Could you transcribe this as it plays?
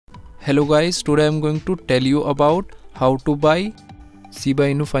Hello guys, today I am going to tell you about how to buy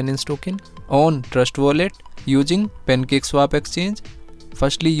ShibaInu finance token on Trust Wallet using PancakeSwap exchange.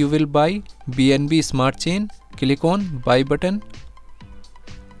 Firstly, you will buy BNB Smart Chain. Click on buy button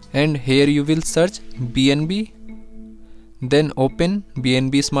and here you will search BNB. Then open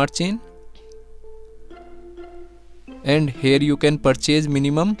BNB Smart Chain and here you can purchase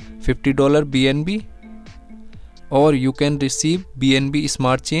minimum $50 BNB, or you can receive BNB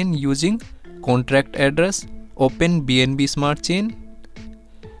Smart Chain using contract address. Open BNB Smart Chain,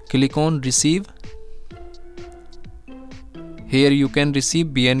 click on receive. Here you can receive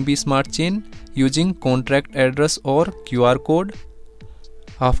BNB Smart Chain using contract address or QR code.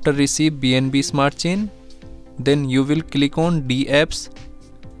 After receive BNB Smart Chain, then you will click on D apps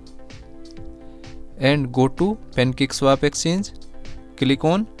and go to PancakeSwap exchange. Click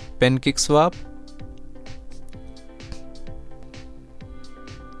on PancakeSwap.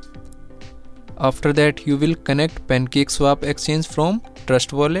 After that, you will connect PancakeSwap exchange from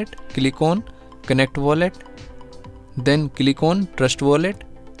Trust Wallet. Click on Connect Wallet. Then click on Trust Wallet.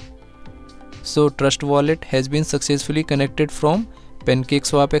 So Trust Wallet has been successfully connected from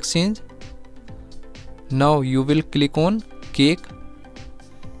PancakeSwap exchange. Now you will click on Cake.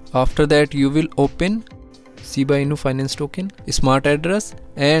 After that, you will open ShibaInu finance token smart address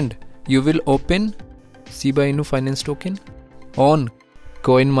and you will open ShibaInu finance token on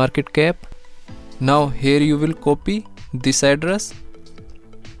CoinMarketCap. Now here you will copy this address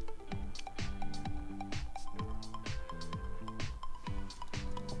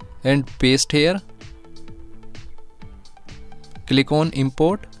and paste here. Click on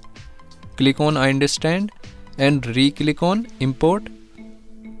import. Click on I understand and re-click on import.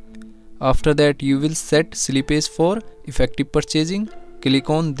 After that, you will set slippage for effective purchasing. Click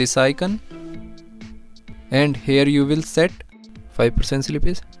on this icon and here you will set 5%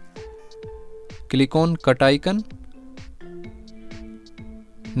 slippage. Click on cut icon.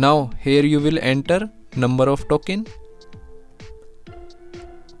 Now here you will enter number of token.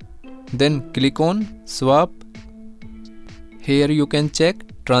 Then click on swap. Here you can check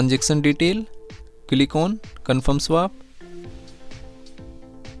transaction detail. Click on confirm swap.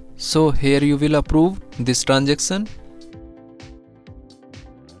 So here you will approve this transaction.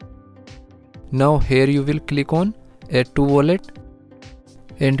 Now here you will click on add to wallet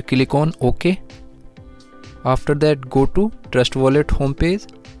and click on OK. After that, go to Trust Wallet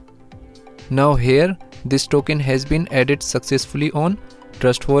homepage. Now here this token has been added successfully on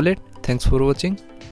Trust Wallet. Thanks for watching.